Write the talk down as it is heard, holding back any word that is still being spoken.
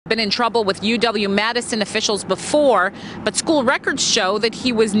been in trouble with UW-Madison officials before, but school records show that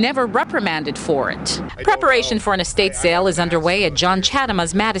he was never reprimanded for it. Preparation for an estate sale is underway at John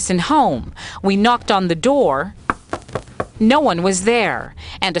Chadima's Madison home. We knocked on the door. No one was there,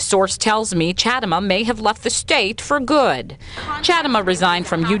 and a source tells me Chadima may have left the state for good. Chadima resigned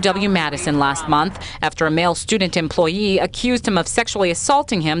from UW-Madison last month after a male student employee accused him of sexually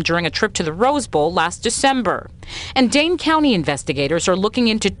assaulting him during a trip to the Rose Bowl last December. And Dane County investigators are looking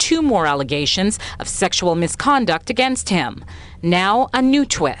into 2 more allegations of sexual misconduct against him. Now, a new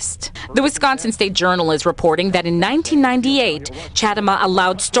twist. The Wisconsin State Journal is reporting that in 1998, Chadima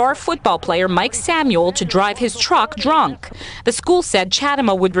allowed star football player Mike Samuel to drive his truck drunk. The school said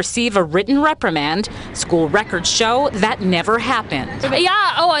Chadima would receive a written reprimand. School records show that never happened.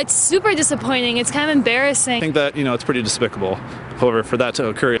 Yeah, it's super disappointing. It's kind of embarrassing. I think that, it's pretty despicable, however, for that to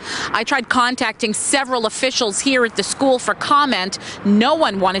occur. I tried contacting several officials here at the school for comment. No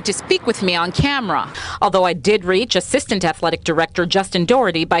one wanted to speak with me on camera. Although I did reach Assistant Athletic Director Justin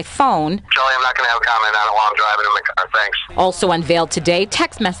Doherty by phone. Shelley, I'm not going to have a comment on it while I'm driving in the car. Thanks. Also unveiled today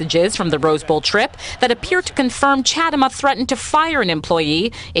text messages from the Rose Bowl trip that appear to confirm Chadima threatened to fire an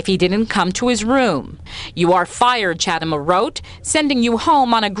employee if he didn't come to his room. "You are fired," Chadima wrote, "sending you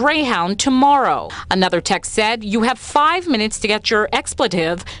home on a Greyhound tomorrow." Another text said, "You have 5 minutes to get your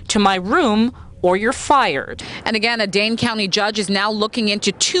expletive to my room or you're fired." And again, a Dane County judge is now looking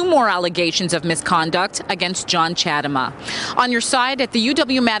into 2 more allegations of misconduct against John Chadima. On your side at the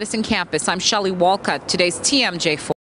UW-Madison campus, I'm Shelley Walcott, today's TMJ4.